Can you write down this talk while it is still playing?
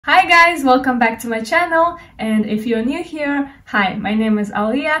Hi guys, welcome back to my channel, and if you're new here, hi, my name is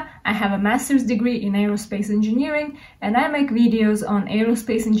Aliya. I have a master's degree in Aerospace Engineering and I make videos on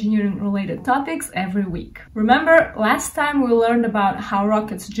aerospace engineering related topics every week. Remember, last time we learned about how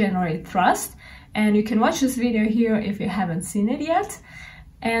rockets generate thrust, and you can watch this video here if you haven't seen it yet.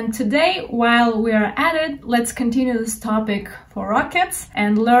 And today, while we are at it, let's continue this topic for rockets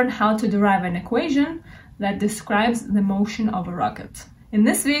and learn how to derive an equation that describes the motion of a rocket. In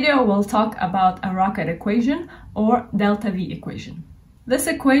this video, we'll talk about a rocket equation or delta V equation. This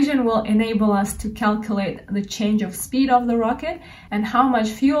equation will enable us to calculate the change of speed of the rocket and how much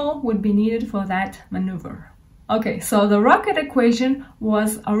fuel would be needed for that maneuver. Okay, so the rocket equation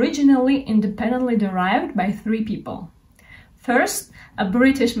was originally independently derived by three people. First, a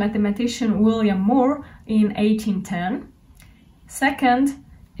British mathematician William Moore in 1810. Second,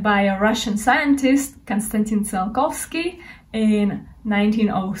 by a Russian scientist Konstantin Tsiolkovsky in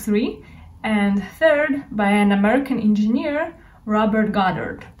 1903, and third by an American engineer, Robert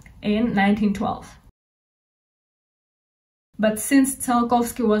Goddard, in 1912. But since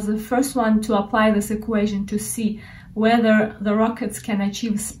Tsiolkovsky was the first one to apply this equation to see whether the rockets can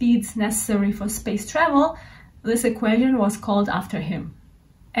achieve speeds necessary for space travel, this equation was called after him.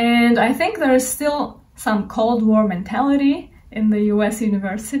 And I think there is still some Cold War mentality in the US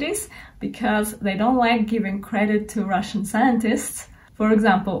universities because they don't like giving credit to Russian scientists. For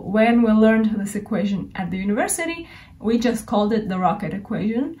example, when we learned this equation at the university, we just called it the rocket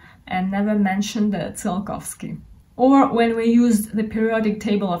equation and never mentioned the Tsiolkovsky. Or when we used the periodic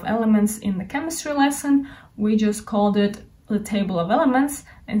table of elements in the chemistry lesson, we just called it the table of elements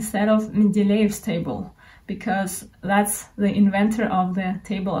instead of Mendeleev's table, because that's the inventor of the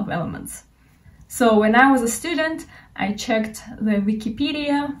table of elements. So when I was a student, I checked the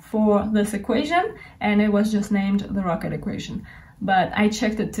Wikipedia for this equation and it was just named the rocket equation. But I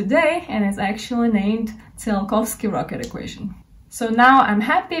checked it today and it's actually named Tsiolkovsky rocket equation. So now I'm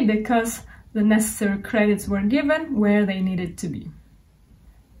happy because the necessary credits were given where they needed to be.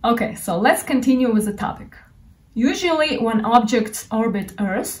 Okay, so let's continue with the topic. Usually when objects orbit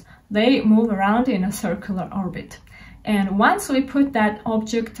Earth, they move around in a circular orbit. And once we put that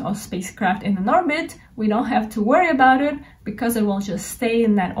object or spacecraft in an orbit, we don't have to worry about it because it will just stay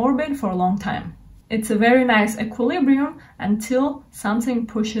in that orbit for a long time. It's a very nice equilibrium until something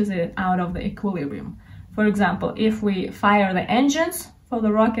pushes it out of the equilibrium. For example, if we fire the engines for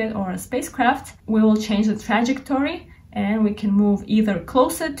the rocket or a spacecraft, we will change the trajectory and we can move either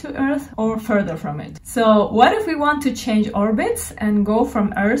closer to Earth or further from it. So what if we want to change orbits and go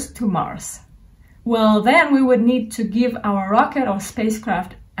from Earth to Mars? Well, then we would need to give our rocket or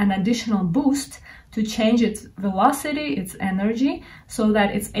spacecraft an additional boost to change its velocity, its energy, so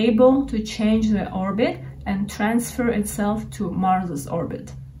that it's able to change the orbit and transfer itself to Mars's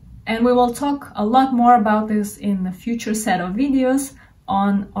orbit. And we will talk a lot more about this in the future set of videos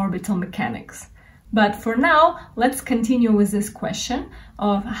on orbital mechanics. But for now, let's continue with this question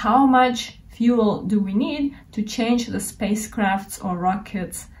of how much fuel do we need to change the spacecraft's or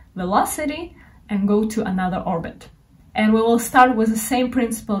rocket's velocity and go to another orbit. And we will start with the same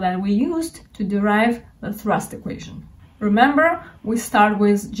principle that we used to derive the thrust equation. Remember, we start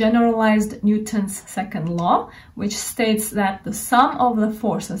with generalized Newton's second law, which states that the sum of the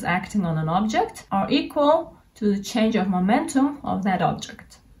forces acting on an object are equal to the change of momentum of that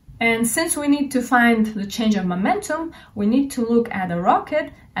object. And since we need to find the change of momentum, we need to look at a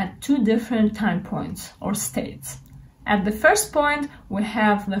rocket at two different time points or states. At the first point, we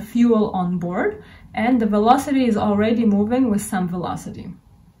have the fuel on board, and the velocity is already moving with some velocity.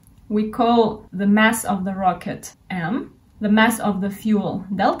 We call the mass of the rocket m, the mass of the fuel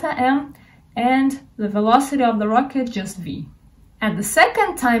delta m, and the velocity of the rocket just v. At the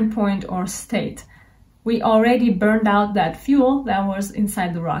second time point or state, we already burned out that fuel that was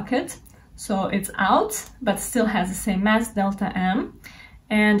inside the rocket, so it's out, but still has the same mass, delta m.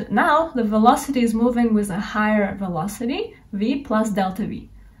 And now the velocity is moving with a higher velocity, v plus delta v.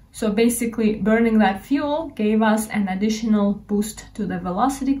 So basically, burning that fuel gave us an additional boost to the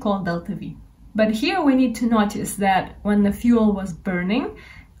velocity called delta v. But here we need to notice that when the fuel was burning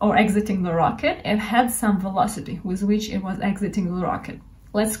or exiting the rocket, it had some velocity with which it was exiting the rocket.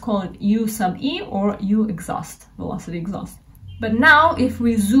 Let's call it u sub e or u exhaust, velocity exhaust. But now if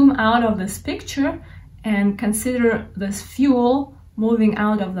we zoom out of this picture and consider this fuel moving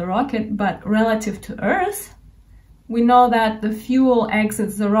out of the rocket but relative to Earth, we know that the fuel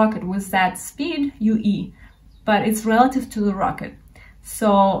exits the rocket with that speed, ue, but it's relative to the rocket.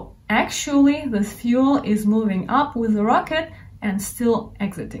 So actually this fuel is moving up with the rocket and still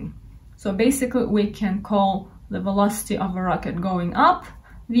exiting. So basically we can call the velocity of a rocket going up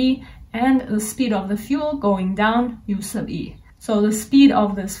v, and the speed of the fuel going down, u sub e. So the speed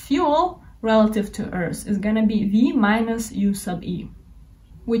of this fuel relative to Earth is going to be v minus u sub e,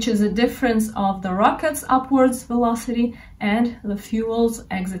 which is the difference of the rocket's upwards velocity and the fuel's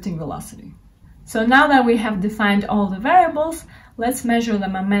exiting velocity. So now that we have defined all the variables, let's measure the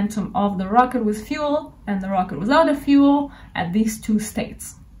momentum of the rocket with fuel and the rocket without the fuel at these two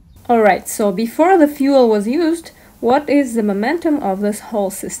states. Alright, so before the fuel was used, what is the momentum of this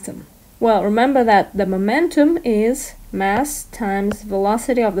whole system? Well, remember that the momentum is mass times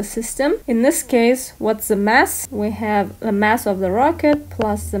velocity of the system. In this case, what's the mass? We have the mass of the rocket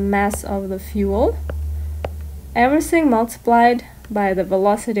plus the mass of the fuel. Everything multiplied by the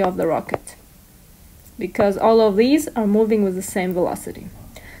velocity of the rocket, because all of these are moving with the same velocity.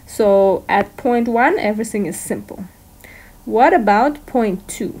 So at point 1, everything is simple. What about point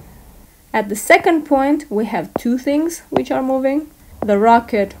 2? At the second point, we have two things which are moving. The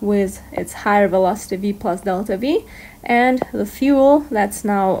rocket with its higher velocity v plus delta v, and the fuel that's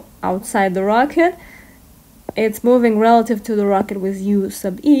now outside the rocket. It's moving relative to the rocket with u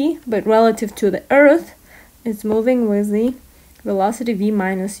sub e, but relative to the Earth, it's moving with the velocity v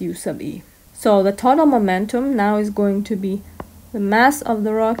minus u sub e. So the total momentum now is going to be the mass of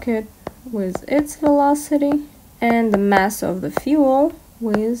the rocket with its velocity and the mass of the fuel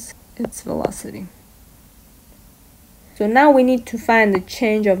with its velocity. So now we need to find the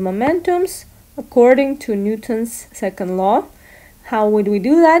change of momentums according to Newton's second law. How would we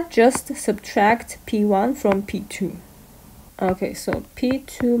do that? Just subtract P1 from P2. Okay, so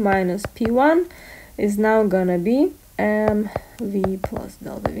P2 minus P1 is now gonna be mv plus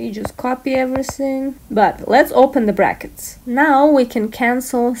delta v. Just copy everything. But let's open the brackets. Now we can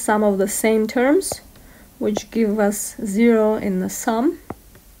cancel some of the same terms, which give us 0 in the sum.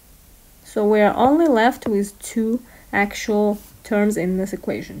 So we are only left with two actual terms in this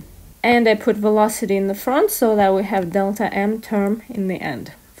equation. And I put velocity in the front so that we have delta m term in the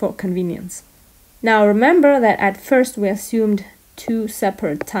end for convenience. Now remember that at first we assumed two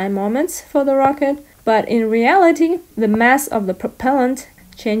separate time moments for the rocket, but in reality the mass of the propellant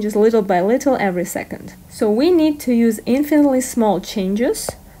changes little by little every second. So we need to use infinitely small changes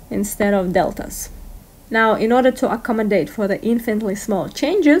instead of deltas. Now, in order to accommodate for the infinitely small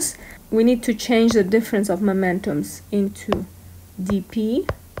changes, we need to change the difference of momentums into dp,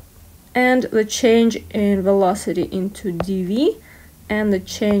 and the change in velocity into dv, and the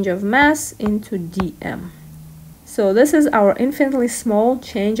change of mass into dm. So this is our infinitely small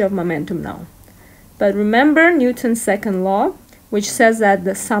change of momentum now. But remember Newton's second law, which says that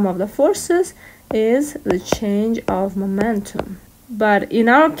the sum of the forces is the change of momentum. But in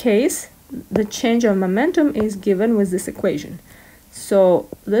our case, the change of momentum is given with this equation. So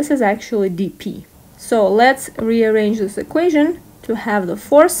this is actually dp. So let's rearrange this equation to have the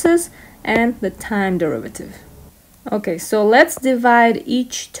forces and the time derivative. Okay, so let's divide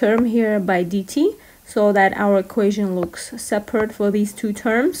each term here by dt so that our equation looks separate for these two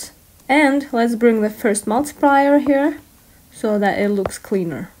terms. And let's bring the first multiplier here so that it looks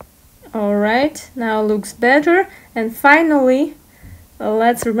cleaner. Alright, now it looks better. And finally,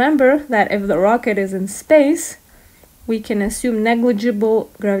 let's remember that if the rocket is in space, we can assume negligible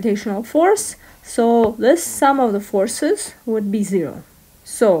gravitational force, so this sum of the forces would be 0.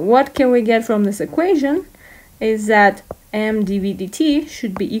 So what can we get from this equation is that m dv dt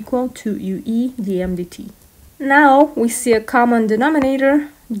should be equal to ue dm dt. Now we see a common denominator,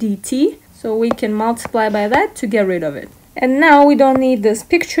 dt, so we can multiply by that to get rid of it. And now we don't need this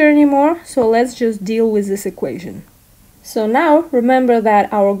picture anymore, so let's just deal with this equation. So now remember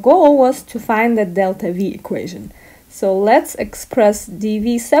that our goal was to find the delta v equation. So let's express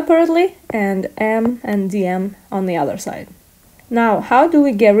dv separately and m and dm on the other side. Now, how do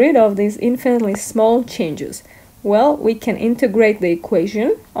we get rid of these infinitely small changes? Well, we can integrate the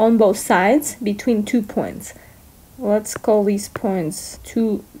equation on both sides between 2 points. Let's call these points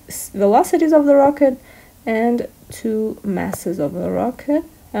two velocities of the rocket and two masses of the rocket,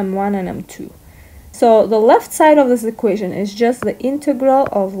 m1 and m2. So the left side of this equation is just the integral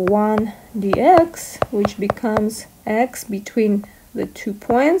of 1 dx, which becomes x between the 2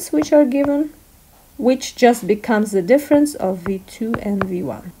 points which are given, which just becomes the difference of v2 and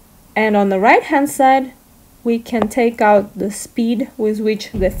v1. And on the right hand side, we can take out the speed with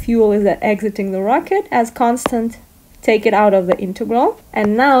which the fuel is exiting the rocket as constant, take it out of the integral,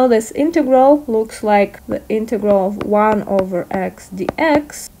 and now this integral looks like the integral of 1 over x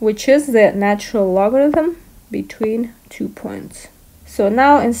dx, which is the natural logarithm between 2 points. So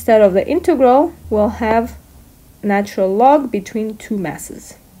now instead of the integral, we'll have natural log between two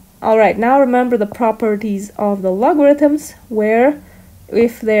masses. Alright, now remember the properties of the logarithms, where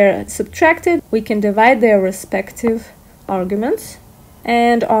if they're subtracted, we can divide their respective arguments.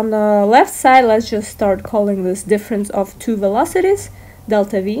 And on the left side, let's just start calling this difference of two velocities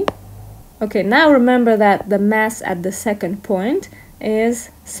delta V. Okay, now remember that the mass at the second point is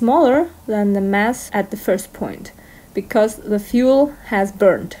smaller than the mass at the first point because the fuel has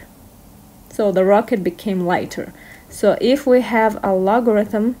burned. So the rocket became lighter. So if we have a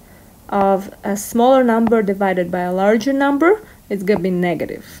logarithm of a smaller number divided by a larger number, it's going to be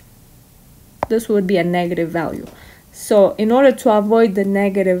negative. This would be a negative value. So in order to avoid the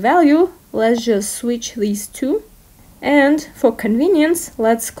negative value, let's just switch these two. And for convenience,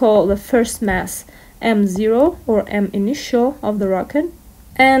 let's call the first mass M0 or M initial of the rocket,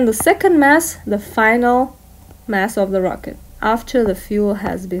 and the second mass the final mass of the rocket after the fuel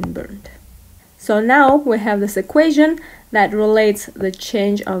has been burned. So now we have this equation that relates the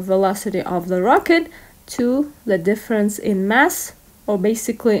change of velocity of the rocket to the difference in mass, or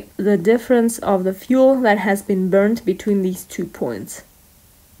basically the difference of the fuel that has been burned between these 2 points.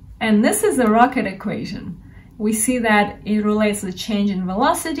 And this is the rocket equation. We see that it relates the change in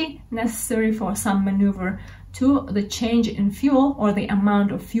velocity necessary for some maneuver to the change in fuel, or the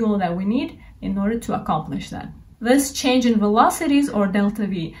amount of fuel that we need in order to accomplish that. This change in velocities, or delta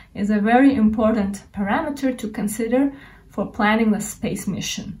V, is a very important parameter to consider for planning the space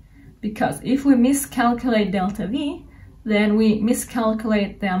mission. Because if we miscalculate delta V, then we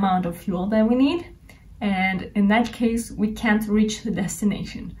miscalculate the amount of fuel that we need, and in that case we can't reach the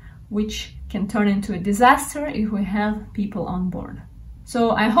destination, which can turn into a disaster if we have people on board.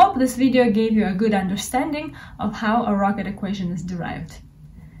 So I hope this video gave you a good understanding of how a rocket equation is derived.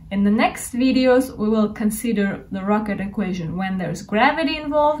 In the next videos we will consider the rocket equation when there's gravity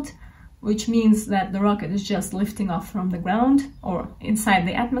involved, which means that the rocket is just lifting off from the ground or inside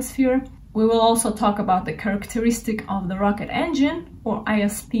the atmosphere. We will also talk about the characteristic of the rocket engine, or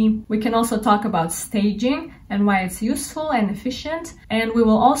ISP. We can also talk about staging and why it's useful and efficient. And we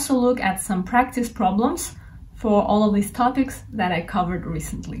will also look at some practice problems for all of these topics that I covered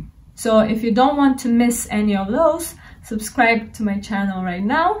recently. So if you don't want to miss any of those, subscribe to my channel right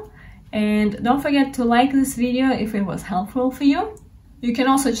now. And don't forget to like this video if it was helpful for you. You can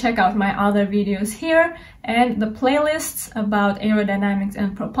also check out my other videos here and the playlists about aerodynamics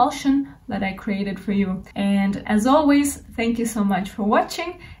and propulsion that I created for you. And as always, thank you so much for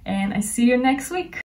watching, and I see you next week.